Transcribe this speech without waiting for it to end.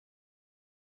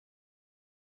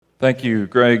Thank you,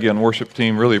 Greg and worship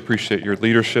team. Really appreciate your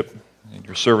leadership and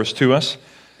your service to us.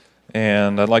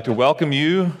 And I'd like to welcome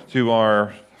you to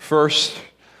our first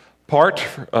part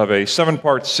of a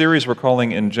 7-part series we're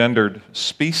calling Engendered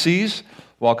Species.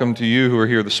 Welcome to you who are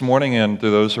here this morning, and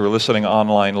to those who are listening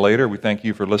online later. We thank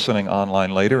you for listening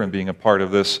online later and being a part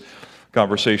of this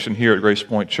conversation here at Grace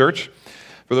Point Church.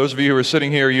 For those of you who are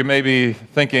sitting here, you may be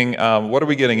thinking, what are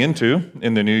we getting into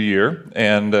in the new year?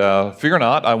 And fear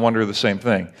not, I wonder the same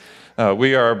thing.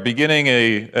 We are beginning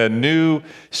a new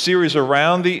series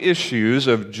around the issues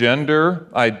of gender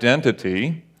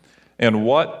identity and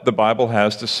what the Bible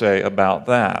has to say about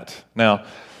that. Now,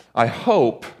 I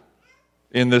hope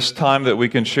in this time that we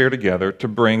can share together to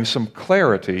bring some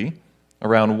clarity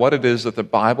around what it is that the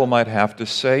Bible might have to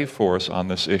say for us on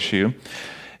this issue,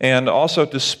 and also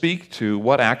to speak to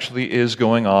what actually is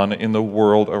going on in the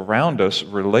world around us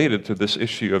related to this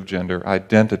issue of gender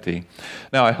identity.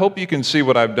 Now, I hope you can see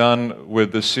what I've done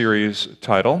with this series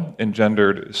title,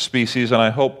 Engendered Species, and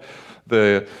I hope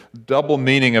the double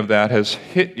meaning of that has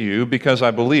hit you, because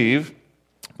I believe,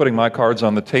 putting my cards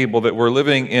on the table, that we're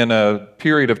living in a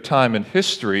period of time in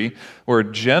history where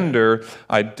gender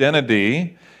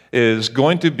identity is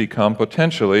going to become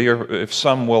potentially, or if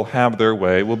some will have their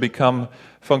way, will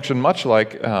function much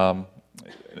like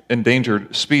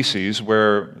endangered species,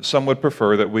 where some would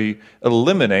prefer that we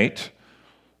eliminate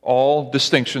all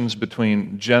distinctions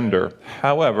between gender.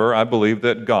 However, I believe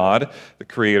that God, the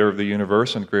creator of the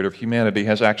universe and creator of humanity,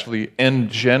 has actually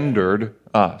engendered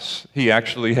us. He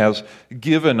actually has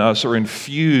given us or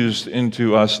infused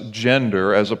into us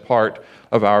gender as a part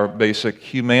of our basic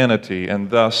humanity, and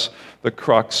thus the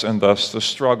crux and thus the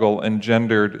struggle,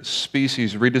 engendered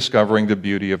species, rediscovering the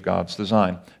beauty of God's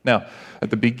design. Now, at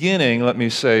the beginning, let me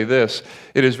say this.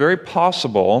 It is very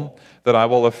possible that I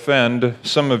will offend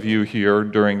some of you here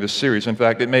during this series. In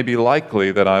fact, it may be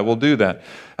likely that I will do that.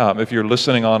 If you're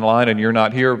listening online and you're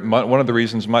not here, one of the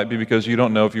reasons might be because you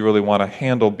don't know if you really want to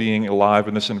handle being alive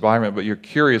in this environment, but you're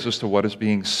curious as to what is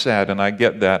being said, and I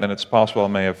get that, and it's possible I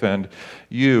may offend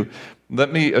you.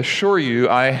 Let me assure you,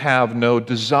 I have no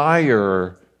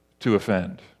desire to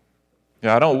offend.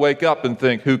 I don't wake up and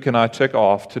think, who can I tick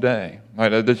off today? Right?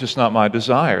 That's just not my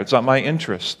desire. It's not my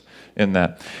interest in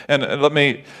that. And let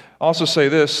me also say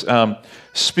this,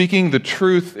 speaking the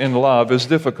truth in love is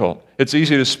difficult. It's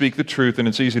easy to speak the truth and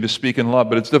it's easy to speak in love,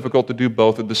 but it's difficult to do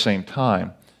both at the same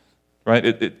time. Right?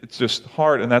 It's just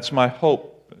hard, and that's my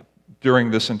hope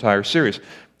during this entire series.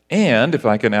 And if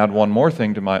I can add one more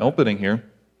thing to my opening here,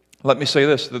 let me say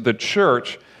this, that the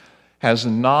church has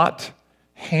not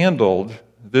handled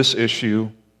this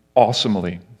issue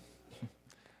awesomely. I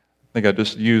think I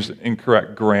just used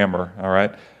incorrect grammar, all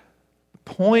right?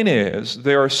 The point is,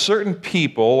 there are certain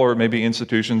people, or maybe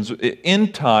institutions,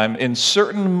 in time, in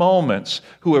certain moments,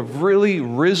 who have really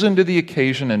risen to the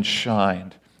occasion and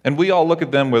shined. And we all look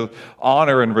at them with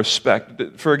honor and respect.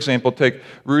 For example, take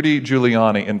Rudy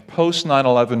Giuliani in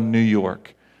post-9/11 New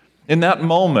York. In that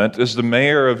moment, as the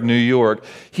mayor of New York,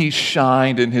 he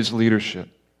shined in his leadership.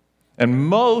 And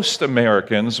most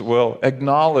Americans will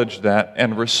acknowledge that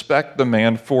and respect the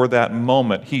man for that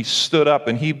moment. He stood up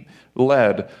and he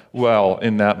led well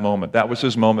in that moment. That was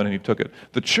his moment, and he took it.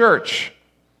 The church,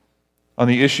 on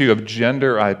the issue of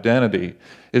gender identity,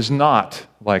 is not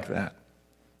like that.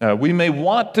 We may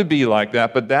want to be like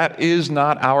that, but that is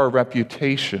not our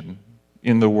reputation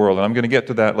in the world, and I'm going to get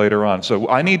to that later on. So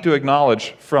I need to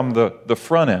acknowledge from the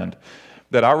front end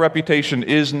that our reputation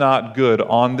is not good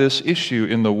on this issue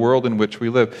in the world in which we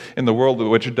live, in the world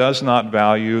which does not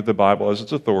value the Bible as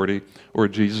its authority or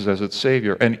Jesus as its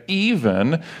Savior. And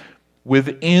even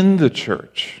within the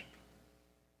church,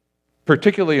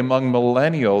 particularly among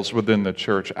millennials within the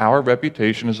church, our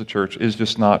reputation as a church is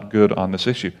just not good on this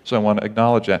issue. So I want to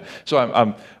acknowledge that. So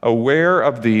I'm aware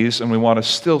of these, and we want to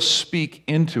still speak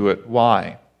into it.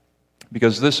 Why?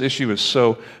 Because this issue is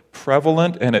so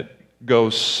prevalent, and it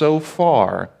goes so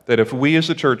far that if we as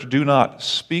a church do not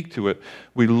speak to it,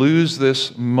 we lose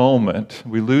this moment,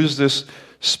 we lose this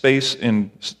space in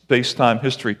space-time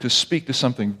history to speak to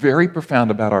something very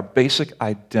profound about our basic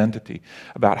identity,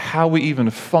 about how we even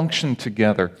function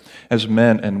together as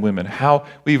men and women, how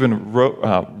we even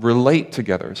relate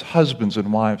together as husbands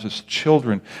and wives, as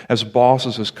children, as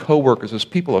bosses, as co-workers, as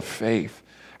people of faith.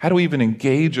 How do we even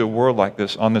engage a world like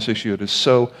this on this issue that is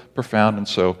so profound and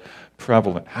so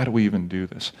prevalent? How do we even do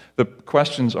this? The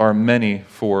questions are many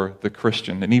for the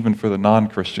Christian and even for the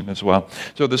non-Christian as well.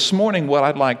 So this morning, what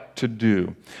I'd like to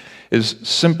do is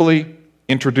simply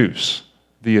introduce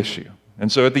the issue.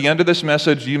 And so at the end of this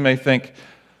message, you may think,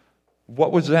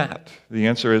 what was that? The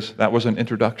answer is, that was an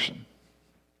introduction.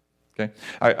 Okay?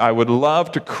 I would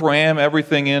love to cram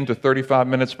everything into 35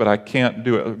 minutes, but I can't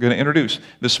do it. I'm going to introduce.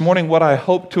 This morning, what I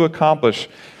hope to accomplish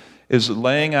is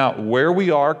laying out where we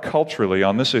are culturally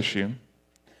on this issue.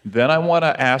 Then I want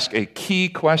to ask a key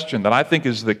question that I think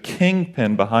is the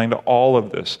kingpin behind all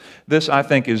of this. This, I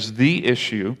think, is the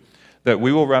issue that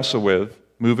we will wrestle with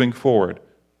moving forward.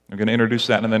 I'm going to introduce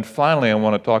that, and then finally I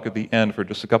want to talk at the end for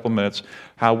just a couple minutes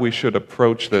how we should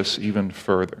approach this even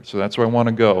further. So that's where I want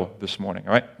to go this morning,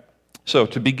 all right? So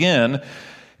to begin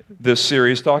this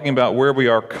series, talking about where we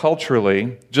are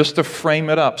culturally, just to frame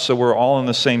it up so we're all on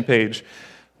the same page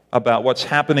about what's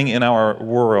happening in our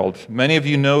world. Many of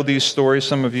you know these stories.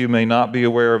 Some of you may not be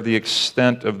aware of the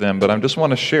extent of them, but I just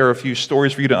want to share a few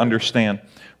stories for you to understand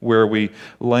where we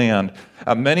land.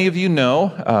 Many of you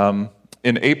know,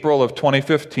 in April of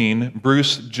 2015,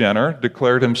 Bruce Jenner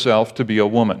declared himself to be a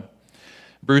woman.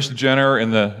 Bruce Jenner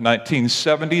in the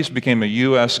 1970s became a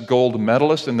U.S. gold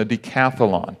medalist in the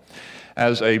decathlon.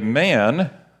 As a man,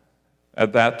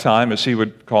 at that time, as he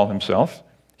would call himself,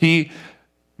 he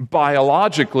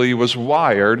biologically was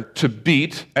wired to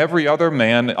beat every other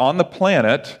man on the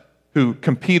planet who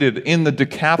competed in the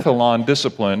decathlon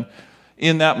discipline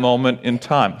in that moment in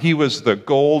time. He was the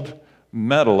gold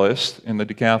medalist in the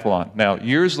decathlon. Now,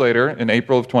 years later, in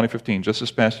April of 2015, just this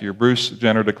past year, Bruce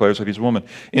Jenner declares that he's a woman.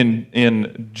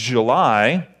 In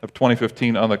July of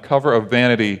 2015, on the cover of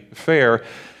Vanity Fair,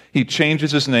 he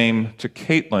changes his name to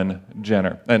Caitlyn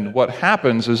Jenner. And what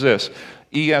happens is this: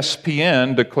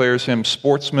 ESPN declares him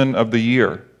Sportsman of the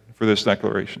Year for this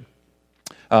declaration.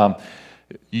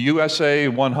 USA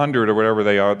 100 or whatever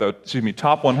they are,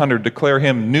 Top 100 declare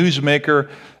him Newsmaker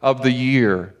of the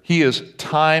Year. He is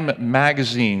Time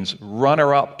Magazine's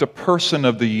runner-up to Person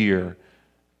of the Year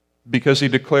because he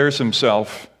declares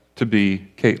himself to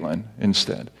be Caitlyn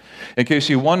instead. In case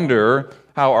you wonder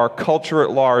how our culture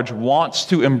at large wants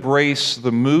to embrace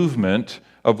the movement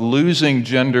of losing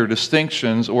gender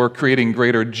distinctions or creating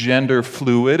greater gender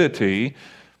fluidity,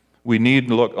 we need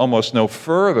to look almost no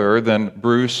further than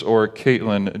Bruce or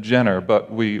Caitlyn Jenner,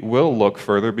 but we will look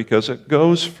further because it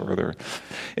goes further.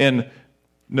 In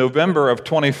November of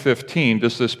 2015,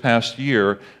 just this past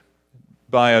year,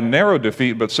 by a narrow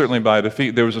defeat, but certainly by a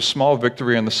defeat, there was a small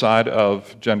victory on the side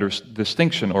of gender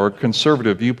distinction or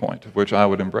conservative viewpoint, which I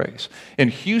would embrace. In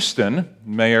Houston,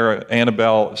 Mayor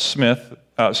Annise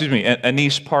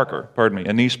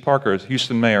Parker, as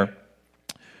Houston mayor,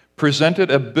 presented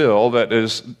a bill that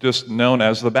is just known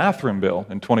as the bathroom bill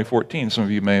in 2014. Some of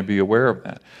you may be aware of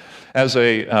that. As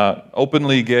a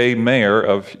openly gay mayor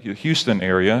of the Houston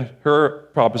area, her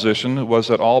proposition was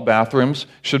that all bathrooms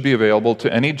should be available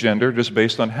to any gender just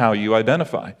based on how you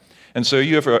identify. And so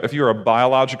if you're a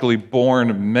biologically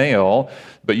born male,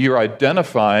 but you're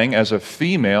identifying as a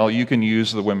female, you can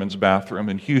use the women's bathroom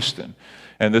in Houston.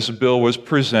 And this bill was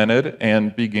presented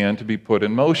and began to be put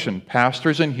in motion.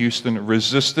 Pastors in Houston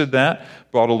resisted that,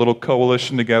 brought a little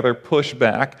coalition together, pushed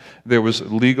back. There was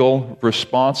legal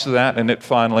response to that, and it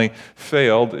finally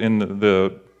failed in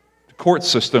the court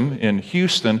system in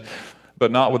Houston,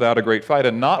 but not without a great fight,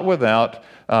 and not without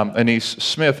Annise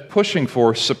Smith pushing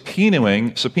for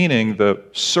subpoenaing the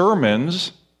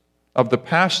sermons of the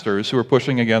pastors who were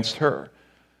pushing against her.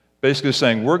 Basically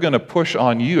saying, we're going to push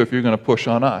on you if you're going to push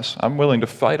on us. I'm willing to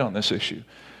fight on this issue.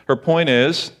 Her point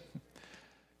is,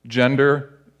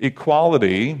 gender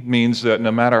equality means that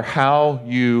no matter how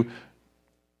you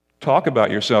talk about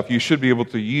yourself, you should be able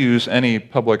to use any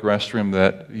public restroom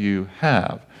that you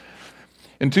have.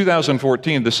 In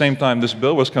 2014, the same time this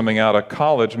bill was coming out, a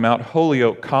college, Mount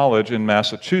Holyoke College in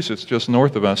Massachusetts, just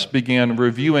north of us, began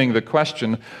reviewing the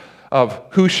question of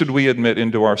who should we admit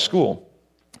into our school.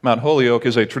 Mount Holyoke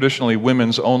is a traditionally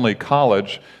women's-only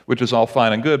college, which is all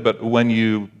fine and good, but when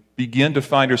you begin to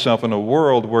find yourself in a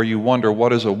world where you wonder,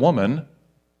 what is a woman?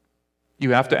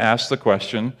 You have to ask the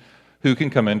question, who can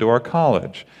come into our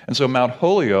college? And so Mount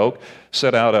Holyoke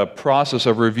set out a process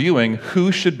of reviewing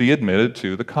who should be admitted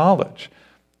to the college.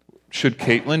 Should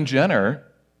Caitlyn Jenner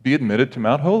be admitted to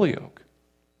Mount Holyoke?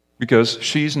 Because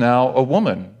she's now a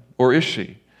woman, or is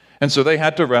she? And so they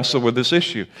had to wrestle with this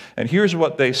issue. And here's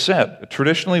what they said. A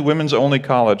traditionally women's-only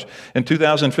college in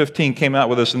 2015 came out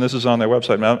with this, and this is on their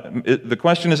website. The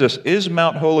question is this: is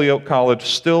Mount Holyoke College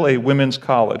still a women's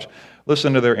college?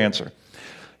 Listen to their answer.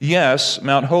 Yes,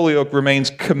 Mount Holyoke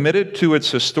remains committed to its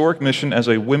historic mission as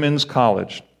a women's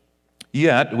college.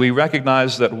 Yet, we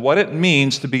recognize that what it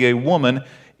means to be a woman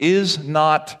is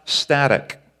not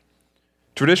static.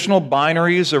 Traditional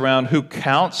binaries around who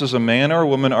counts as a man or a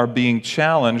woman are being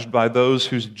challenged by those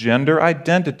whose gender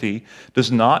identity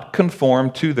does not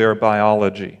conform to their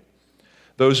biology.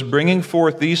 Those bringing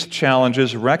forth these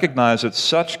challenges recognize that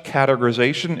such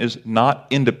categorization is not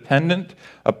independent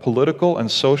of political and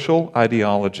social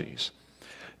ideologies.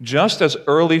 Just as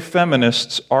early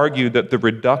feminists argued that the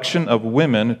reduction of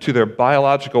women to their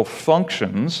biological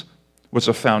functions was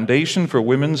a foundation for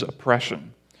women's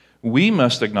oppression, we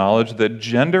must acknowledge that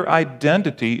gender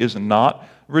identity is not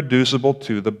reducible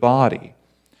to the body.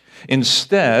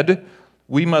 Instead,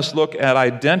 we must look at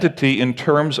identity in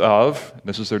terms of,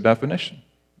 this is their definition.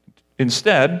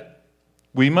 Instead,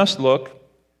 we must look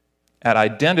at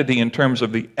identity in terms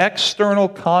of the external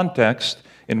context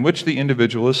in which the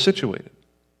individual is situated.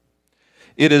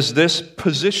 It is this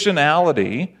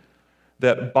positionality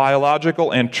that biological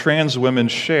and trans women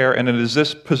share, and it is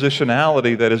this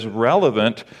positionality that is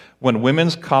relevant when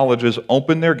women's colleges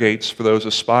open their gates for those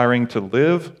aspiring to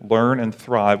live, learn, and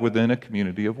thrive within a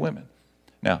community of women.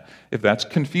 Now, if that's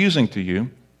confusing to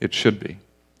you, it should be.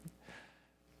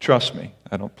 Trust me,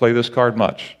 I don't play this card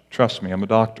much. Trust me, I'm a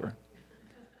doctor.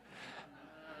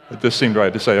 It just seemed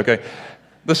right to say, okay?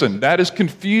 Listen, that is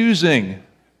confusing.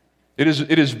 It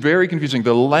is very confusing.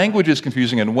 The language is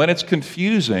confusing, and when it's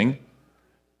confusing,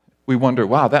 we wonder,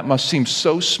 wow, that must seem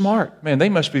so smart. Man, they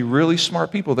must be really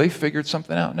smart people. They figured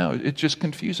something out. No, it's just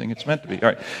confusing. It's meant to be. All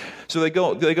right. So they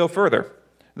go further.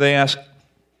 They ask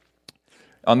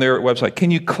on their website, can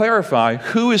you clarify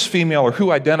who is female or who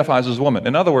identifies as woman?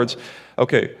 In other words,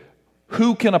 okay,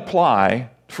 who can apply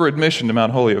for admission to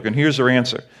Mount Holyoke? And here's their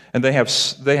answer. And they have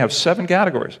 7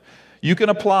 categories. You can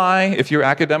apply if you're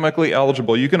academically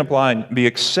eligible. You can apply and be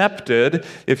accepted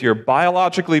if you're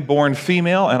biologically born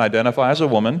female and identify as a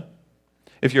woman,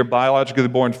 if you're biologically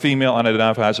born female and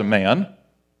identify as a man,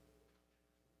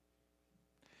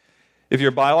 if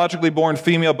you're biologically born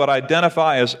female but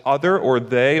identify as other or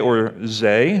they or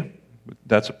they.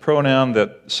 That's a pronoun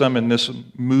that some in this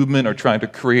movement are trying to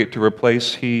create to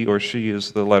replace he or she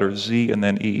is the letter Z and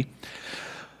then E.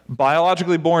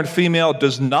 Biologically born female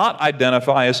does not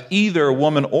identify as either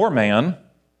woman or man.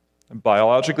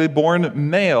 Biologically born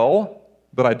male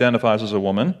but identifies as a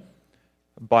woman.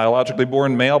 Biologically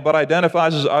born male but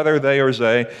identifies as other, they, or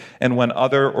they, and when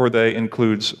other or they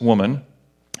includes woman.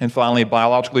 And finally,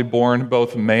 biologically born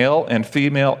both male and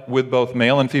female, with both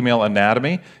male and female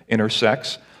anatomy,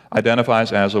 intersex,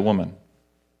 identifies as a woman.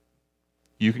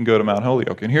 You can go to Mount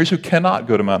Holyoke. And here's who cannot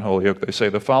go to Mount Holyoke. They say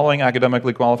the following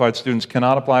academically qualified students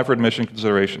cannot apply for admission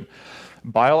consideration.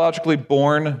 Biologically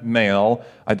born male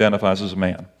identifies as a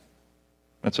man.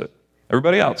 That's it.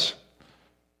 Everybody else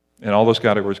in all those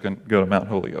categories can go to Mount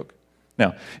Holyoke.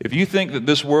 Now, if you think that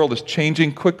this world is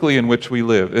changing quickly in which we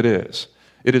live, it is.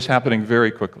 It is happening very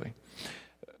quickly.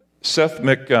 Sean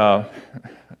McDowell,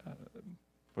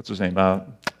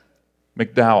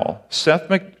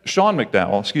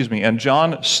 and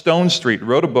John Stonestreet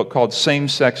wrote a book called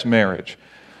Same-Sex Marriage.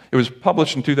 It was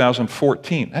published in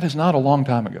 2014. That is not a long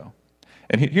time ago.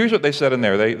 And here's what they said in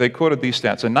there. They quoted these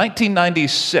stats. In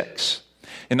 1996,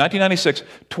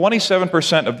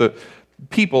 27% of the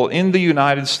people in the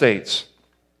United States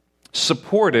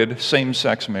supported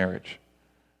same-sex marriage.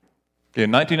 In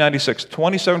 1996,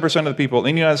 27% of the people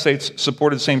in the United States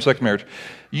supported same-sex marriage.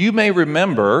 You may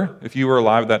remember, if you were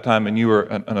alive at that time and you were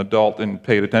an adult and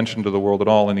paid attention to the world at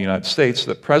all in the United States,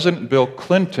 that President Bill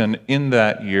Clinton in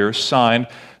that year signed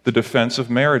the Defense of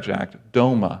Marriage Act,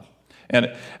 DOMA.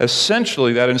 And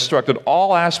essentially that instructed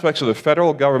all aspects of the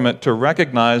federal government to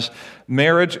recognize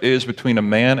marriage is between a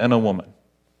man and a woman.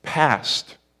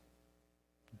 Passed.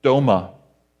 DOMA.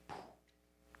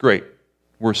 Great.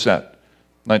 We're set.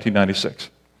 1996.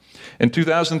 In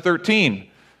 2013,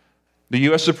 the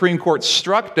U.S. Supreme Court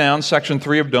struck down Section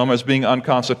 3 of DOMA as being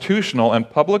unconstitutional, and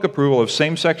public approval of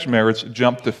same-sex marriage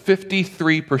jumped to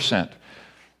 53%.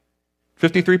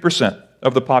 53%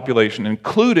 of the population,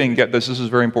 including, get this, this is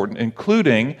very important,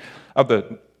 including of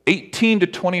the 18 to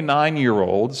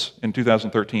 29-year-olds in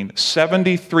 2013,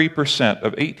 73%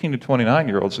 of 18 to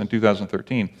 29-year-olds in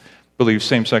 2013 believed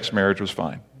same-sex marriage was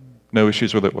fine. No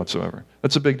issues with it whatsoever.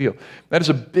 That's a big deal. That is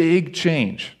a big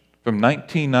change from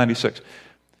 1996.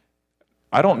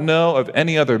 I don't know of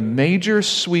any other major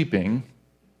sweeping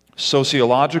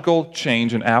sociological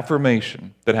change and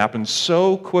affirmation that happened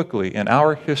so quickly in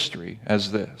our history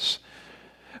as this.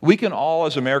 We can all,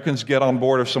 as Americans, get on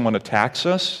board if someone attacks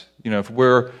us. If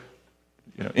we're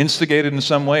instigated in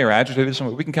some way or agitated in some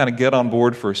way, we can kind of get on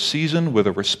board for a season with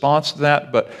a response to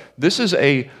that. But this is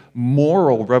a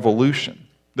moral revolution.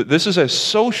 This is a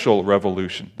social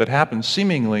revolution that happened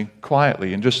seemingly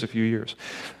quietly in just a few years.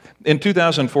 In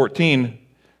 2014,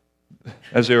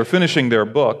 as they were finishing their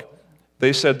book,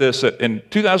 They said this, that in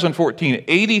 2014,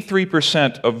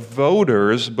 83% of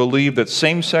voters believe that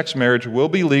same-sex marriage will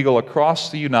be legal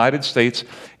across the United States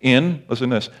in,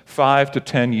 listen to this, 5 to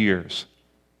 10 years.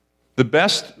 The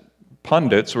best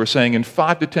pundits were saying in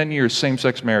 5 to 10 years,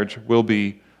 same-sex marriage will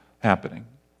be happening.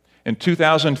 In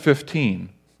 2015,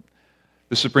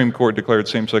 the Supreme Court declared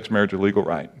same-sex marriage a legal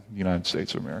right in the United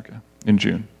States of America in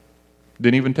June.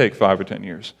 Didn't even take 5 or 10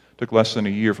 years. Took less than a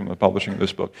year from the publishing of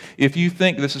this book. If you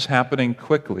think this is happening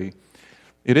quickly,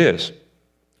 it is.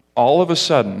 All of a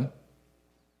sudden,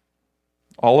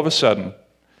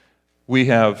 we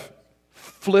have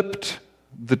flipped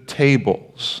the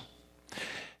tables.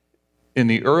 In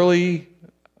the early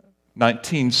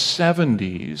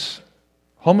 1970s,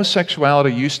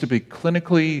 homosexuality used to be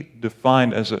clinically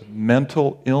defined as a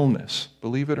mental illness,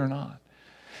 believe it or not.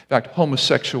 In fact,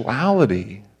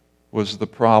 homosexuality was the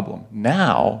problem.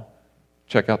 Now,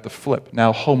 check out the flip.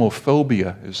 Now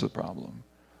homophobia is the problem,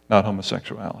 not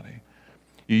homosexuality.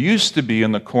 You used to be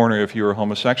in the corner if you were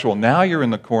homosexual. Now you're in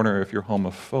the corner if you're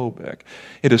homophobic.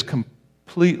 It is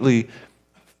completely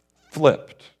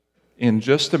flipped in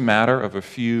just a matter of a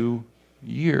few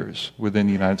years within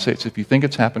the United States. If you think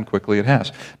it's happened quickly, it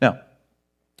has. Now,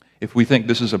 if we think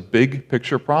this is a big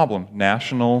picture problem,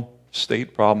 national,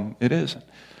 state problem, it isn't.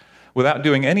 Without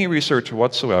doing any research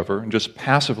whatsoever and just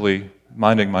passively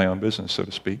minding my own business, so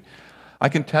to speak, I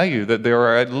can tell you that there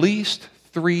are at least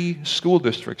 3 school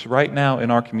districts right now in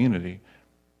our community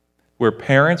where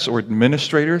parents or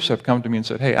administrators have come to me and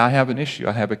said, hey, I have an issue.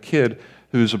 I have a kid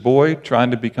who's a boy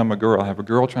trying to become a girl. I have a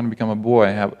girl trying to become a boy.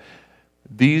 I have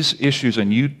these issues,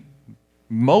 and you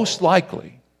most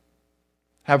likely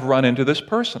have run into this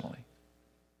personally.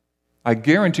 I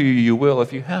guarantee you will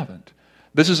if you haven't.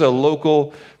 This is a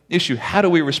local issue. How do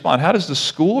we respond? How does the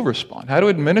school respond? How do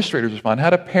administrators respond? How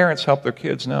do parents help their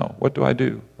kids know? What do I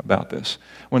do about this?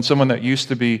 When someone that used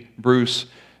to be Bruce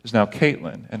is now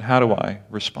Caitlin, and how do I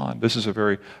respond? This is a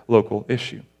very local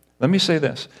issue. Let me say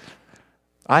this.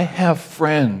 I have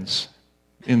friends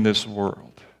in this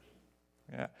world.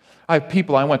 Yeah. I have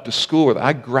people I went to school with,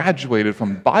 I graduated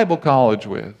from Bible college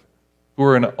with, who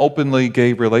are in openly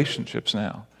gay relationships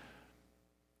now.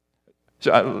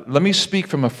 So let me speak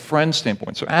from a friend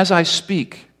standpoint. So as I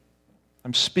speak,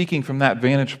 I'm speaking from that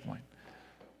vantage point.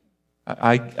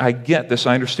 I get this.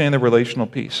 I understand the relational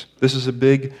piece. This is a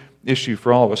big issue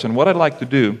for all of us. And what I'd like to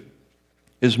do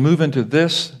is move into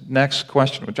this next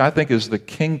question, which I think is the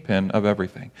kingpin of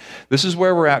everything. This is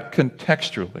where we're at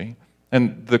contextually.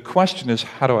 And the question is,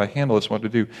 how do I handle this, what to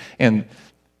do? And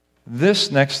this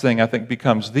next thing, I think,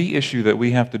 becomes the issue that we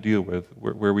have to deal with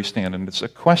where we stand. And it's a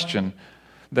question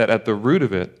that at the root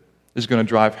of it is going to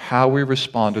drive how we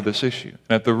respond to this issue.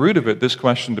 And at the root of it, this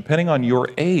question, depending on your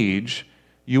age,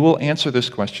 you will answer this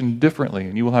question differently,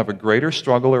 and you will have a greater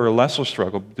struggle or a lesser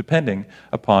struggle depending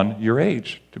upon your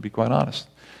age, to be quite honest.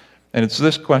 And it's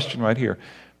this question right here.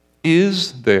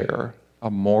 Is there a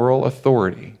moral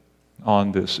authority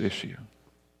on this issue?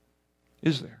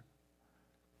 Is there?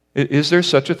 Is there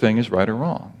such a thing as right or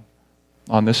wrong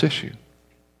on this issue?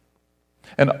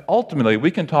 And ultimately, we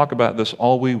can talk about this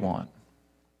all we want.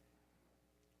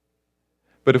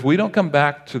 But if we don't come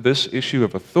back to this issue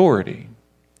of authority,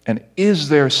 and is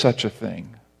there such a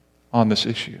thing on this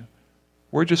issue,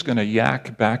 we're just going to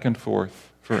yak back and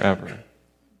forth forever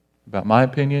about my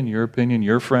opinion,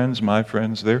 your friends, my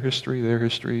friends, their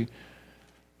history,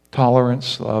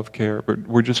 tolerance, love, care.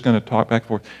 We're just going to talk back and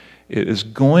forth. It is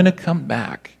going to come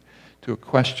back to a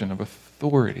question of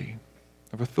authority,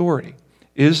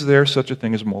 Is there such a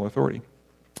thing as moral authority?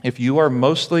 If you are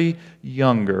mostly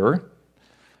younger,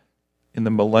 in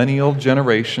the millennial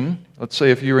generation, let's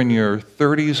say if you're in your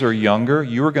 30s or younger,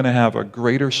 you are going to have a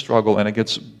greater struggle, and it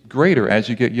gets greater as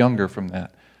you get younger from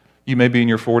that. You may be in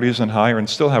your 40s and higher and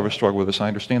still have a struggle with this, I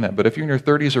understand that. But if you're in your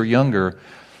 30s or younger,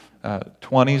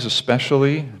 20s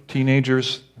especially,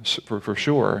 teenagers for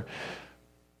sure,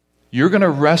 you're going to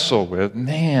wrestle with,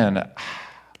 man,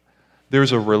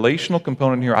 there's a relational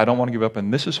component here I don't want to give up,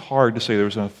 and this is hard to say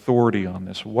there's an authority on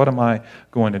this. What am I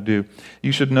going to do?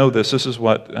 You should know this. This is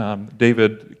what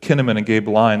David Kinnaman and Gabe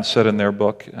Lyons said in their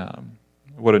book,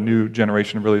 What a New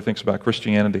Generation Really Thinks About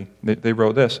Christianity. They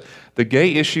wrote this: the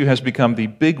gay issue has become the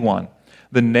big one,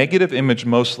 the negative image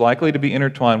most likely to be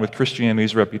intertwined with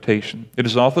Christianity's reputation. It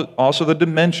is also the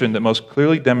dimension that most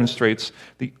clearly demonstrates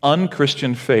the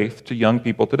unchristian faith to young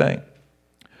people today,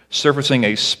 surfacing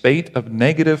a spate of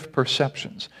negative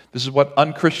perceptions. This is what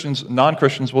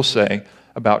non-Christians will say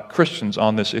about Christians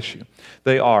on this issue.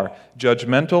 They are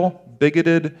judgmental,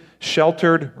 bigoted,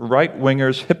 sheltered,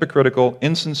 right-wingers, hypocritical,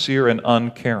 insincere, and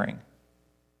uncaring.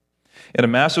 In a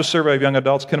massive survey of young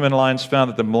adults, Kinnaman Alliance found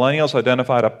that the millennials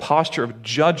identified a posture of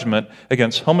judgment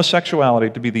against homosexuality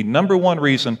to be the number one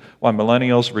reason why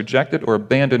millennials rejected or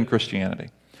abandoned Christianity.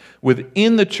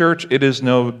 Within the church, it is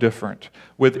no different.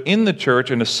 Within the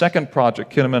church, in a second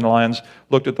project, Kinnaman Alliance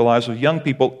looked at the lives of young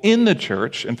people in the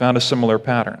church and found a similar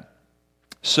pattern.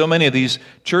 So many of these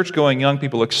church-going young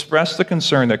people expressed the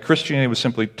concern that Christianity was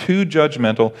simply too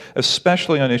judgmental,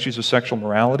 especially on issues of sexual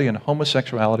morality and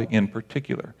homosexuality in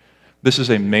particular. This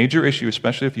is a major issue,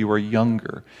 especially if you are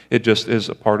younger. It just is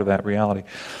a part of that reality.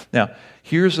 Now,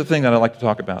 here's the thing that I'd like to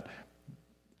talk about.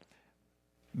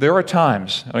 There are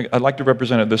times, I'd like to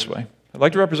represent it this way. I'd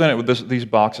like to represent it with these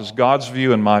boxes, God's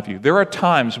view and my view. There are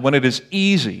times when it is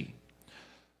easy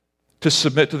to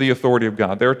submit to the authority of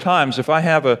God. There are times, if I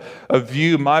have a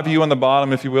view, my view on the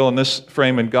bottom, if you will, in this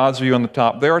frame, and God's view on the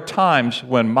top, there are times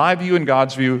when my view and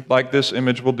God's view, like this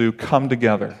image will do, come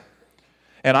together.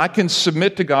 And I can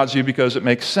submit to God's view because it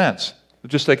makes sense.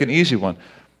 Just take an easy one.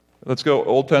 Let's go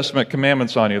Old Testament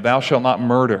commandments on you. Thou shalt not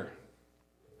murder.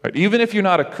 Right? Even if you're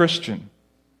not a Christian,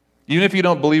 even if you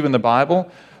don't believe in the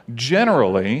Bible,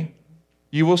 generally,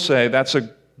 you will say that's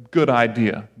a good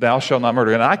idea. Thou shalt not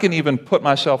murder. And I can even put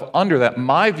myself under that.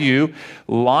 My view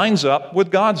lines up with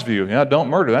God's view. Yeah, don't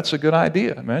murder. That's a good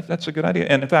idea. Man, that's a good idea.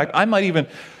 And in fact, I might even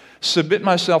submit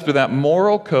myself to that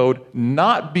moral code,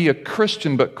 not be a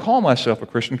Christian, but call myself a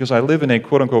Christian because I live in a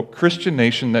quote-unquote Christian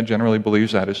nation that generally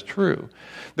believes that is true.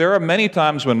 There are many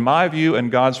times when my view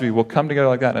and God's view will come together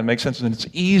like that and it makes sense, and it's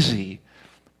easy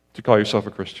to call yourself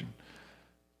a Christian.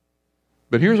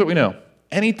 But here's what we know.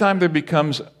 Anytime there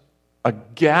becomes a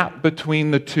gap between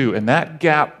the two, and that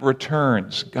gap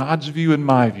returns, God's view and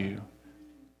my view,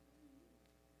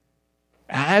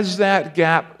 as that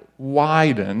gap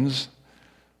widens,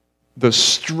 the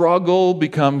struggle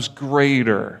becomes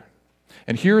greater.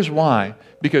 And here's why.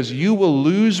 Because you will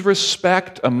lose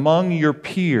respect among your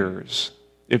peers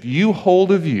if you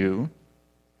hold a view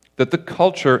that the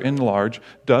culture in large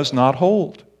does not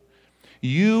hold.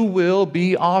 You will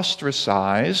be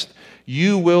ostracized.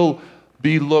 You will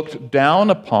be looked down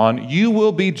upon. You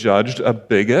will be judged a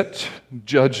bigot,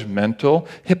 judgmental,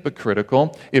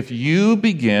 hypocritical, if you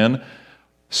begin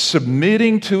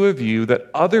submitting to a view that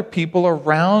other people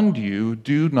around you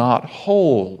do not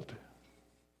hold.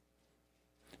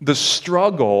 The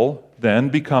struggle then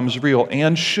becomes real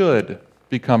and should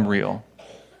become real.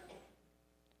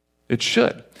 It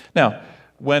should. Now,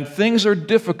 when things are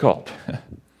difficult,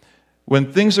 we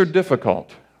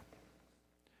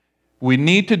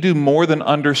need to do more than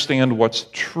understand what's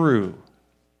true.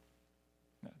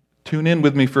 Tune in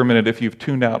with me for a minute if you've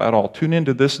tuned out at all. Tune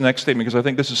into this next statement because I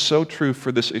think this is so true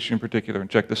for this issue in particular. And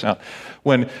check this out.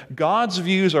 When God's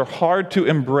views are hard to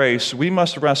embrace, we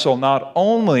must wrestle not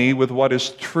only with what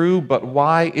is true, but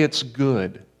why it's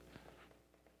good.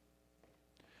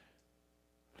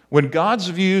 When God's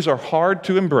views are hard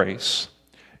to embrace,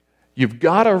 you've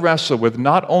got to wrestle with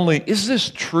not only, is this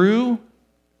true,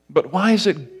 but why is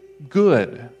it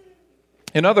good?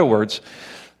 In other words,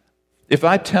 if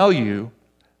I tell you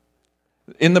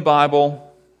in the Bible,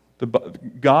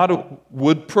 God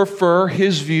would prefer,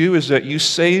 his view is that you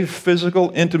save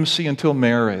physical intimacy until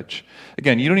marriage.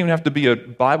 Again, you don't even have to be a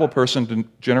Bible person to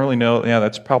generally know, yeah,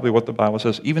 that's probably what the Bible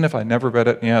says. Even if I never read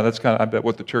it, yeah, that's kind of, I bet,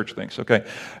 what the church thinks. Okay,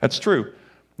 that's true.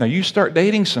 Now, you start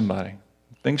dating somebody.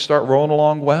 Things start rolling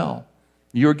along well.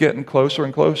 You're getting closer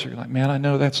and closer. You're like, man, I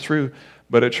know that's true,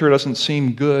 but it sure doesn't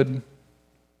seem good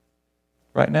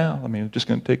right now. I mean, I'm just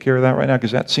going to take care of that right now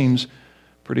because that seems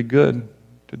pretty good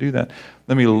to do that.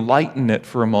 Let me lighten it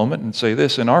for a moment and say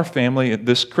this. In our family,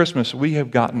 this Christmas, we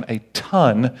have gotten a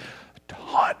ton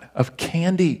of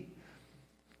candy.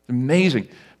 Amazing.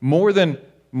 More than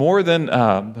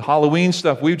Halloween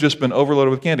stuff, we've just been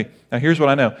overloaded with candy. Now, here's what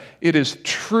I know. It is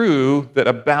true that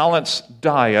a balanced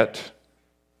diet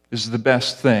is the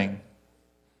best thing.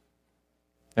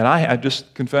 And I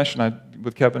just confession,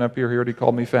 with Kevin up here, he already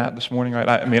called me fat this morning,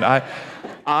 right?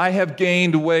 I have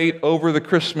gained weight over the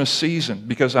Christmas season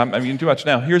because I'm eating too much.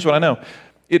 Now, here's what I know.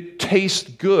 It tastes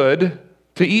good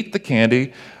to eat the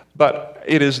candy, but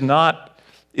it is not,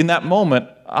 in that moment,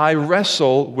 I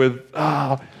wrestle with,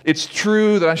 it's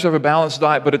true that I should have a balanced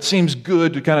diet, but it seems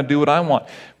good to kind of do what I want.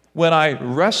 When I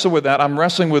wrestle with that, I'm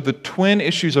wrestling with the twin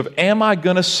issues of, am I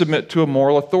going to submit to a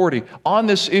moral authority? On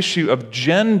this issue of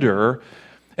gender,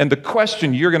 and the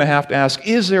question you're going to have to ask,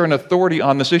 is there an authority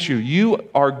on this issue? You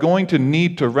are going to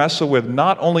need to wrestle with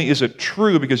not only is it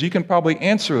true, because you can probably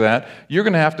answer that, you're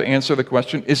going to have to answer the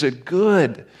question, is it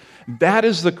good? That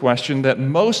is the question that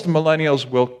most millennials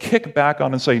will kick back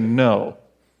on and say, no.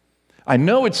 I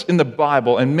know it's in the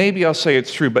Bible, and maybe I'll say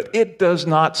it's true, but it does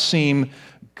not seem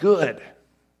good.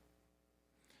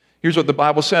 Here's what the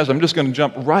Bible says. I'm just going to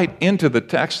jump right into the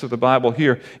text of the Bible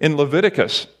here in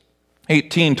Leviticus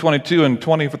 18:22 and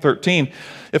 20:13.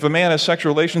 If a man has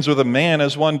sexual relations with a man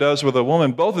as one does with a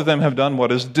woman, both of them have done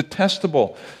what is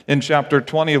detestable. In chapter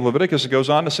 20 of Leviticus, it goes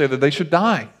on to say that they should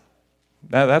die.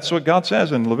 That's what God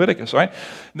says in Leviticus, right?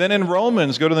 Then in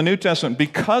Romans, go to the New Testament.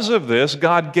 Because of this,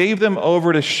 God gave them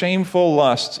over to shameful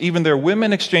lusts. Even their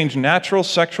women exchanged natural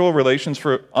sexual relations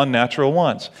for unnatural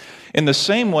ones. In the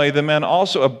same way, the men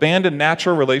also abandoned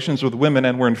natural relations with women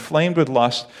and were inflamed with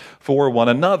lust for one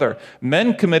another.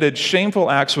 Men committed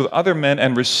shameful acts with other men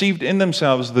and received in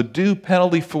themselves the due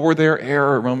penalty for their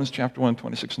error. Romans chapter 1,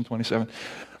 26 and 27.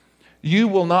 You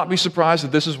will not be surprised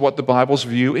that this is what the Bible's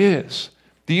view is.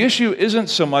 The issue isn't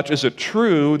so much, is it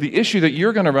true? The issue that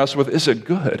you're going to wrestle with, is it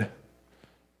good?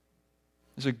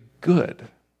 Is it good?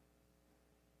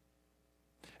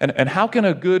 And how can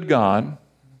a good God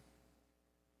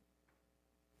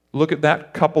look at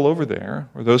that couple over there,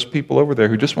 or those people over there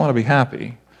who just want to be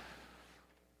happy,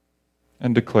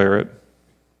 and declare it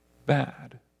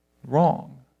bad,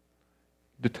 wrong,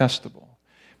 detestable?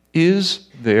 Is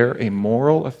there a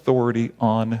moral authority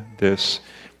on this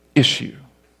issue?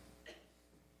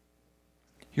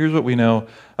 Here's what we know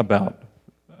about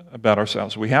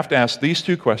ourselves. We have to ask these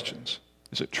two questions.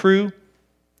 Is it true?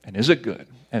 And is it good?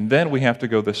 And then we have to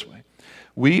go this way.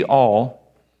 We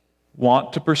all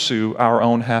want to pursue our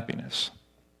own happiness.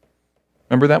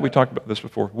 Remember that? We talked about this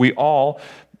before. We all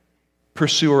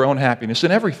pursue our own happiness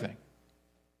in everything.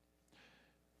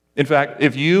 In fact,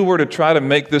 if you were to try to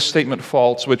make this statement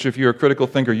false, which if you're a critical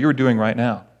thinker, you're doing right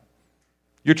now,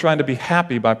 you're trying to be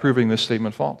happy by proving this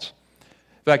statement false.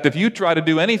 In fact, if you try to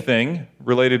do anything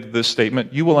related to this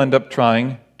statement, you will end up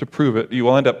trying to prove it. You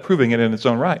will end up proving it in its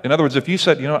own right. In other words, if you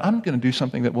said, I'm going to do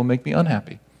something that will make me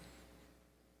unhappy,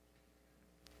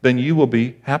 then you will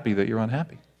be happy that you're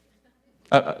unhappy.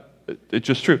 It's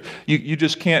just true. You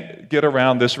just can't get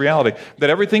around this reality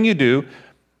that everything you do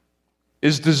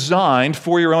is designed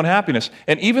for your own happiness.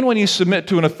 And even when you submit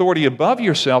to an authority above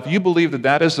yourself, you believe that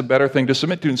that is the better thing to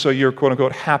submit to, and so you're,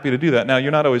 quote-unquote, happy to do that. Now,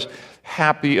 you're not always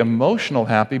happy, emotional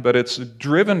happy, but it's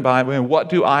driven by, what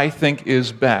do I think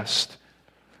is best?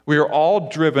 We are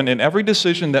all driven in every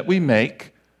decision that we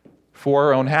make for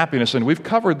our own happiness, and we've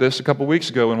covered this a couple weeks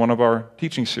ago in one of our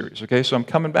teaching series, okay? So I'm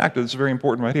coming back to this. It's very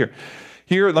important right here.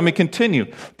 Here, let me continue.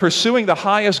 Pursuing the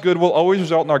highest good will always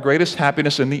result in our greatest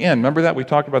happiness in the end. Remember that? We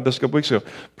talked about this a couple weeks ago.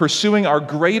 Pursuing our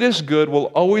greatest good will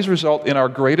always result in our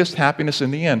greatest happiness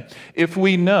in the end. If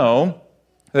we know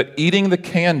that eating the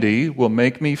candy will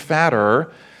make me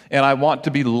fatter, and I want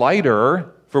to be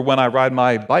lighter for when I ride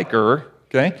my biker,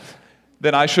 okay,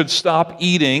 then I should stop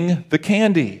eating the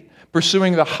candy.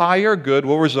 Pursuing the higher good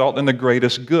will result in the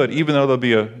greatest good. Even though there'll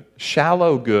be a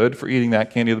shallow good for eating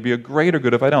that candy, there'll be a greater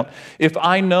good if I don't. If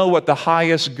I know what the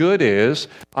highest good is,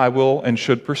 I will and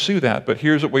should pursue that. But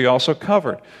here's what we also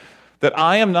covered, that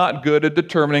I am not good at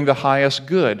determining the highest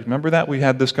good. Remember that? We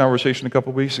had this conversation a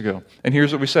couple weeks ago. And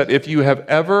here's what we said. If you have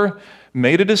ever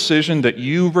made a decision that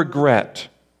you regret,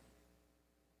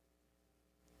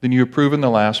 then you have proven the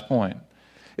last point.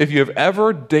 If you have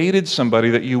ever dated somebody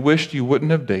that you wished you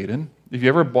wouldn't have dated, if you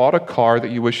ever bought a car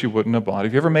that you wish you wouldn't have bought,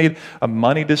 if you ever made a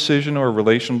money decision or a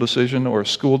relational decision or a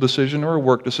school decision or a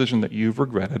work decision that you've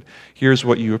regretted, here's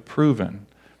what you have proven: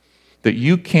 that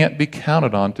you can't be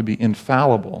counted on to be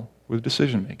infallible with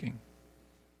decision making.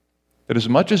 That as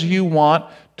much as you want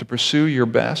to pursue your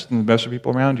best and the best of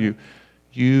people around you,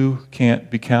 you can't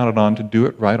be counted on to do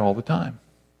it right all the time.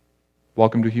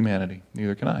 Welcome to humanity.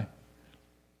 Neither can I.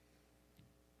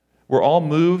 We're all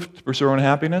moved to pursue our own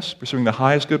happiness. Pursuing the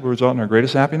highest good will result in our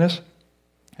greatest happiness.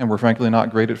 And we're frankly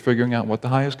not great at figuring out what the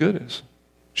highest good is.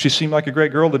 She seemed like a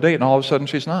great girl to date, and all of a sudden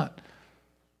she's not.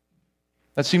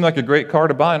 That seemed like a great car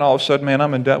to buy, and all of a sudden, man,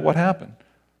 I'm in debt. What happened?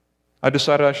 I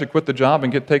decided I should quit the job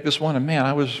and take this one, and man,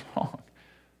 I was wrong.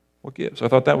 What gives? I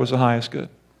thought that was the highest good.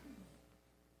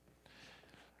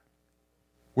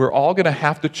 We're all going to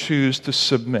have to choose to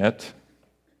submit.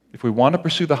 If we want to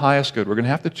pursue the highest good, we're going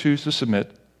to have to choose to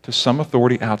submit to some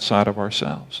authority outside of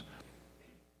ourselves.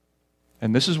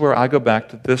 And this is where I go back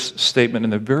to this statement in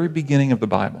the very beginning of the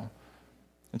Bible.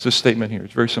 It's a statement here.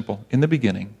 It's very simple. In the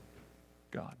beginning,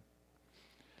 God.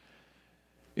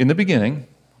 In the beginning,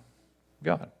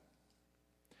 God.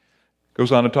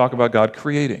 Goes on to talk about God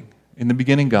creating. In the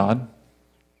beginning, God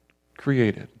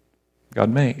created. God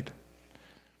made.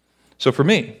 So for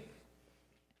me,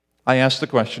 I ask the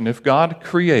question, if God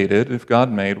created, if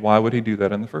God made, why would He do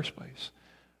that in the first place?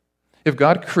 If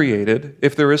God created,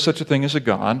 if there is such a thing as a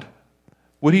God,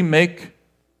 would He make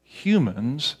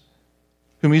humans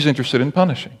whom He's interested in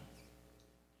punishing?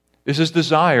 is his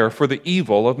desire for the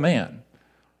evil of man.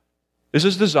 Is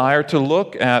his desire to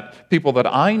look at people that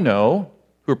I know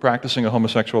who are practicing a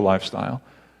homosexual lifestyle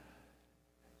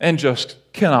and just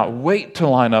cannot wait to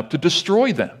line up to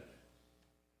destroy them.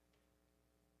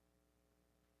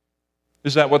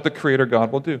 Is that what the Creator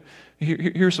God will do?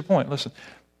 Here's the point. Listen.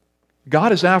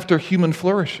 God is after human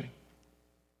flourishing.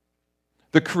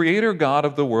 The Creator God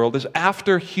of the world is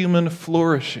after human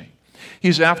flourishing.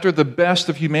 He's after the best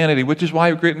of humanity, which is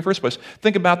why He created in the first place.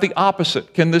 Think about the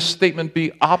opposite. Can this statement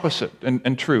be opposite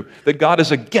and true? That God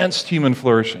is against human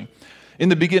flourishing. In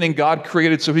the beginning, God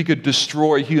created so He could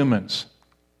destroy humans.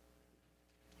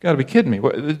 You've got to be kidding me.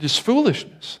 It's just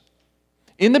foolishness.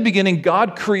 In the beginning,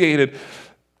 God created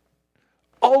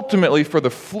ultimately for the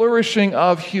flourishing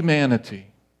of humanity.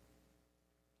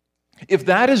 If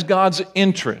that is God's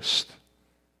interest,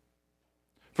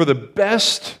 for the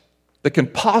best that can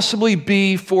possibly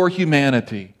be for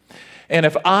humanity, and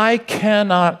if I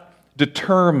cannot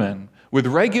determine with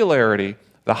regularity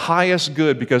the highest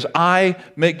good because I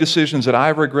make decisions that I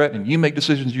regret and you make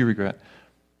decisions you regret,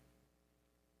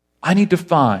 I need to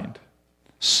find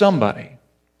somebody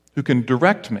who can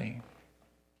direct me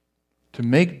to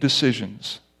make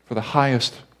decisions for the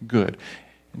highest good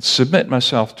and submit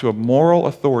myself to a moral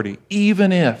authority,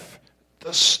 even if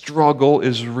the struggle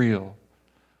is real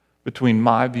between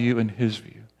my view and his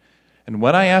view. And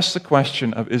when I ask the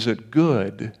question of, is it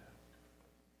good?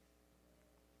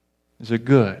 Is it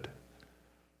good?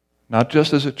 Not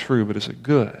just is it true, but is it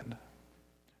good?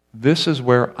 This is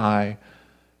where I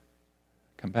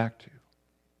come back to.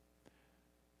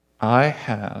 I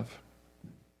have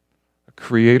a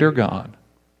Creator God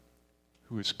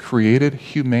who has created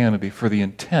humanity for the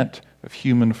intent of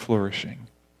human flourishing.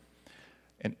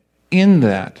 And in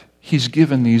that, He's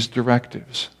given these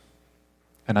directives.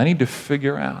 And I need to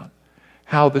figure out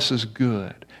how this is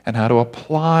good and how to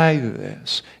apply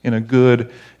this in a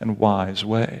good and wise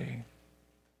way.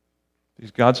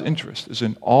 Because God's interest is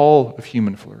in all of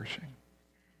human flourishing,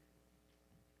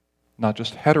 not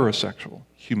just heterosexual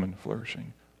human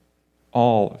flourishing,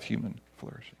 all of human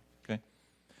flourishing. Okay?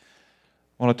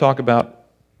 I want to talk about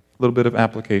a little bit of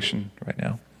application right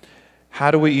now.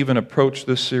 How do we even approach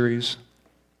this series?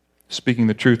 Speaking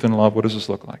the truth in love, what does this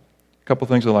look like? A couple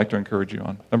things I'd like to encourage you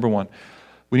on. Number one,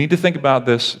 we need to think about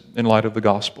this in light of the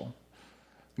gospel.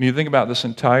 We need to think about this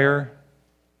entire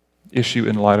issue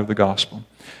in light of the gospel.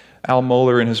 Al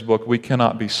Mohler, in his book, We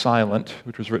Cannot Be Silent,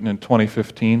 which was written in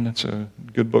 2015, it's a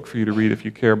good book for you to read if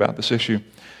you care about this issue.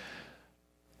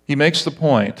 He makes the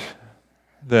point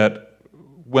that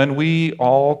when we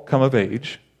all come of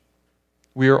age,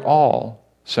 we are all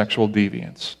sexual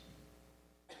deviants.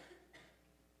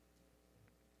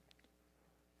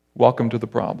 Welcome to the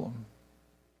problem.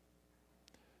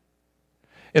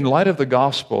 In light of the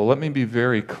gospel, let me be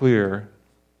very clear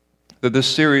that this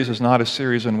series is not a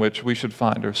series in which we should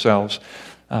find ourselves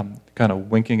kind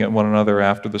of winking at one another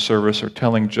after the service or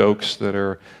telling jokes that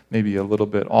are maybe a little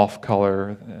bit off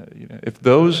color. If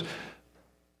those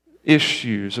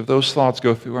issues, if those thoughts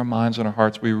go through our minds and our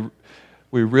hearts, we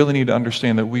really need to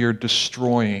understand that we are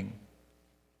destroying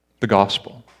the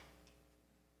gospel.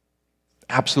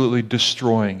 Absolutely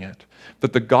destroying it.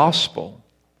 That the gospel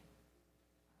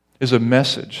is a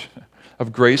message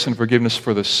of grace and forgiveness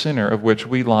for the sinner, of which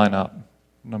we line up,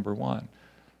 number one.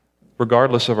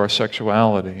 Regardless of our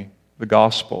sexuality, the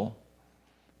gospel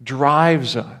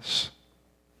drives us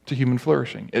to human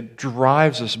flourishing. It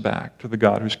drives us back to the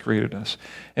God who's created us.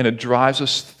 And it drives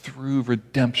us through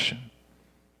redemption,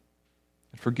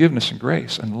 forgiveness and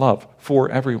grace and love for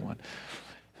everyone,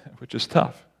 which is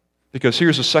tough. Because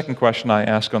here's the second question I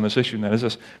ask on this issue, and that is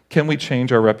this: can we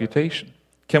change our reputation?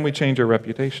 Can we change our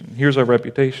reputation? Here's our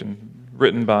reputation,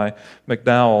 written by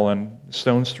McDowell and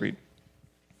Stone Street.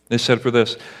 They said for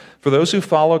this: for those who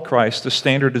follow Christ, the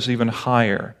standard is even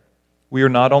higher. We are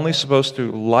not only supposed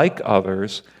to like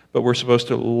others, but we're supposed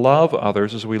to love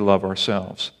others as we love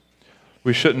ourselves.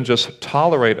 We shouldn't just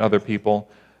tolerate other people.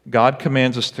 God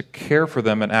commands us to care for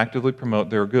them and actively promote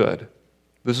their good.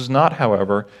 This is not,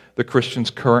 however, the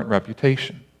Christian's current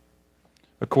reputation.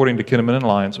 According to Kinnaman and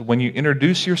Lyons, when you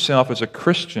introduce yourself as a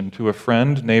Christian to a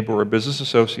friend, neighbor, or business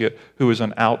associate who is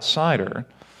an outsider,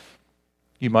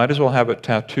 you might as well have it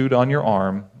tattooed on your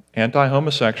arm: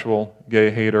 anti-homosexual,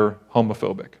 gay hater,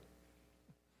 homophobic.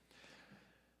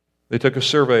 They took a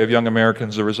survey of young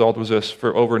Americans. The result was this: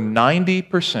 for over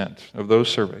 90% of those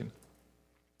surveyed,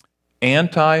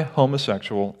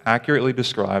 anti-homosexual accurately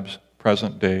describes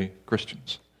present-day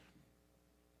Christians.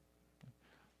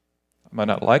 I might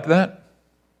not like that.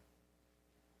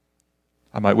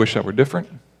 I might wish that were different.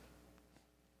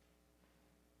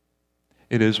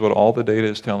 It is what all the data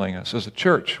is telling us. As a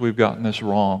church, we've gotten this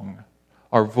wrong.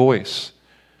 Our voice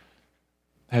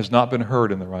has not been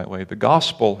heard in the right way. The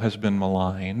gospel has been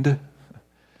maligned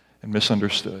and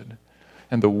misunderstood.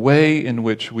 And the way in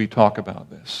which we talk about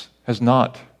this has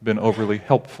not been overly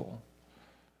helpful.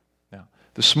 Now,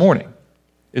 this morning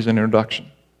is an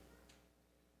introduction.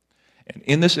 And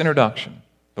in this introduction,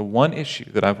 the one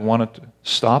issue that I've wanted to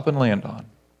stop and land on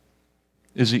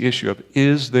is the issue of,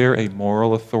 is there a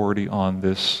moral authority on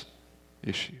this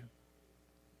issue?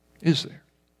 Is there?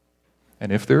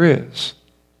 And if there is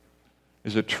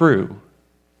it true?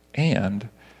 And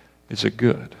is it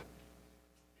good?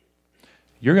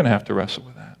 You're going to have to wrestle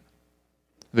with that.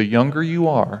 The younger you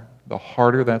are, the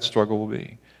harder that struggle will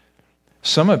be.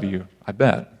 Some of you, I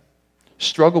bet,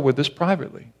 struggle with this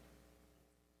privately.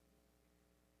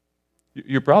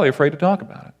 You're probably afraid to talk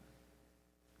about it.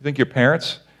 You think your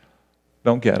parents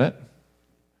don't get it,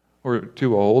 or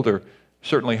too old, or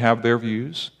certainly have their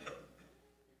views,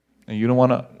 and you don't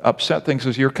want to upset things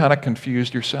because you're kind of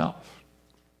confused yourself.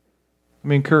 Let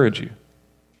me encourage you.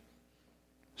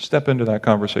 Step into that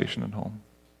conversation at home.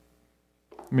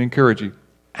 Let me encourage you.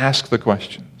 Ask the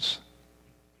questions.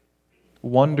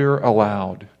 Wonder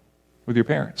aloud with your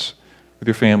parents, with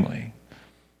your family,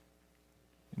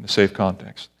 in a safe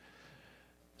context.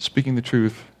 Speaking the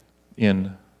truth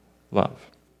in love.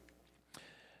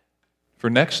 For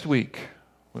next week,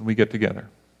 when we get together,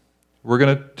 we're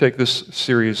going to take this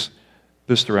series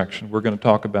this direction. We're going to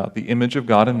talk about the image of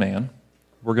God in man.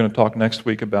 We're going to talk next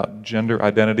week about gender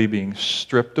identity being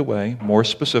stripped away, more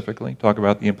specifically, talk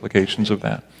about the implications of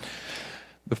that.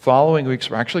 The following weeks,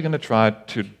 we're actually going to try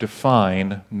to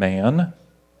define man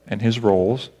and his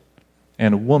roles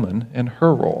and woman and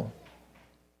her role.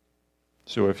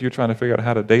 So if you're trying to figure out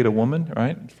how to date a woman,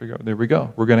 right, there we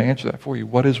go. We're going to answer that for you.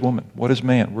 What is woman? What is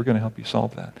man? We're going to help you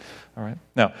solve that. All right.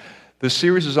 Now, this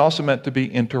series is also meant to be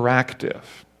interactive.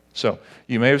 So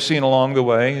you may have seen along the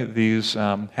way these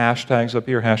hashtags up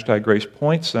here, hashtag Grace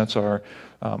Points. That's our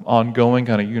ongoing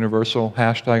kind of universal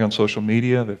hashtag on social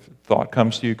media. If thought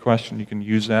comes to you, question, you can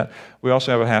use that. We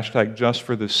also have a hashtag just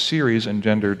for this series,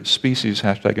 Engendered Species,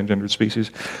 hashtag Engendered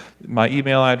Species. My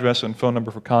email address and phone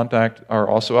number for contact are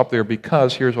also up there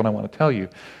because here's what I want to tell you.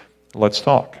 Let's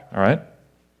talk, all right?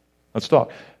 Let's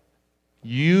talk.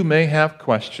 You may have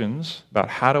questions about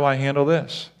how do I handle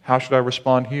this? How should I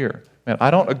respond here? Man,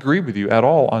 I don't agree with you at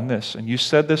all on this. And you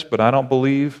said this, but I don't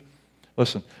believe.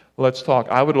 Listen, let's talk.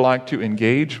 I would like to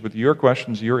engage with your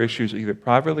questions, your issues, either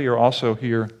privately or also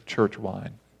here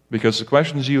church-wide. Because the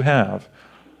questions you have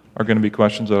are going to be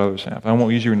questions that others have. I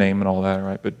won't use your name and all that, all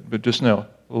right? But just know,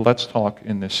 let's talk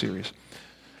in this series.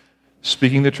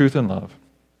 Speaking the truth in love,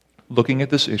 looking at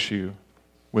this issue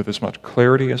with as much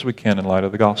clarity as we can in light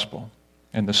of the gospel.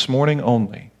 And this morning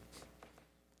only,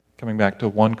 coming back to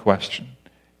one question.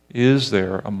 Is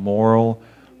there a moral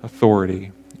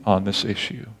authority on this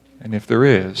issue? And if there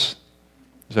is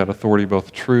that authority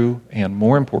both true and,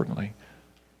 more importantly,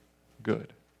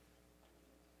 good?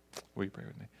 Will you pray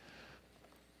with me?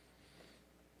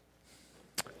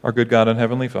 Our good God and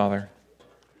Heavenly Father,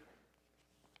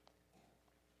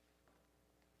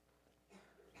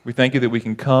 we thank you that we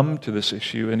can come to this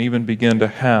issue and even begin to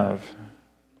have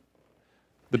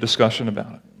the discussion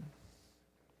about it.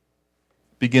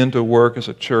 Begin to work as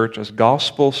a church, as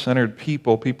gospel-centered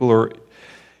people. People are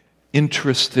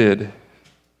interested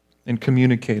in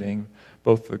communicating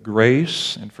both the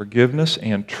grace and forgiveness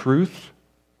and truth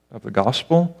of the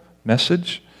gospel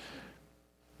message.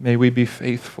 May we be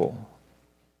faithful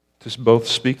to both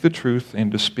speak the truth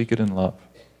and to speak it in love.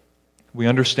 We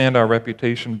understand our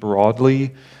reputation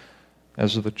broadly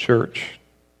as the church.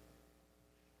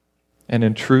 And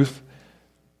in truth,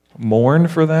 mourn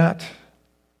for that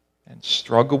and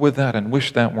struggle with that and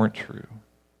wish that weren't true.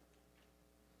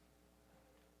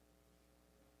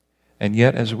 And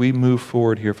yet, as we move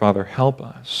forward here, Father, help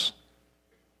us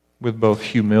with both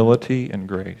humility and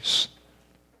grace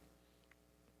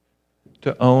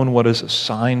to own what is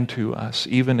assigned to us,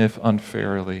 even if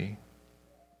unfairly,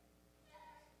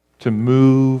 to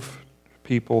move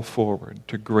people forward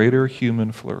to greater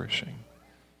human flourishing.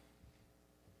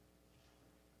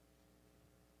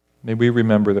 May we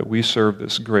remember that we serve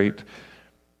this great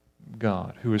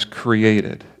God who was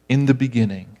created in the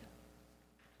beginning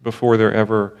before there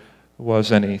ever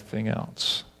was anything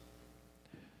else.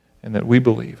 And that we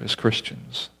believe as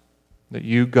Christians that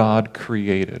you, God,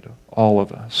 created all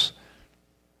of us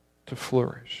to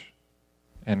flourish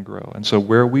and grow. And so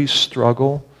where we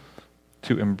struggle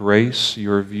to embrace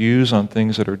your views on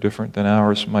things that are different than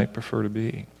ours might prefer to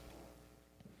be,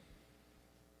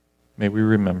 may we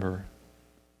remember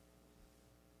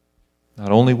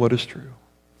not only what is true,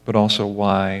 but also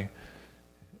why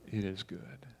it is good.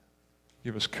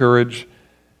 Give us courage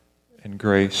and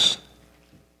grace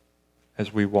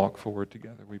as we walk forward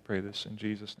together. We pray this in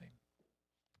Jesus' name.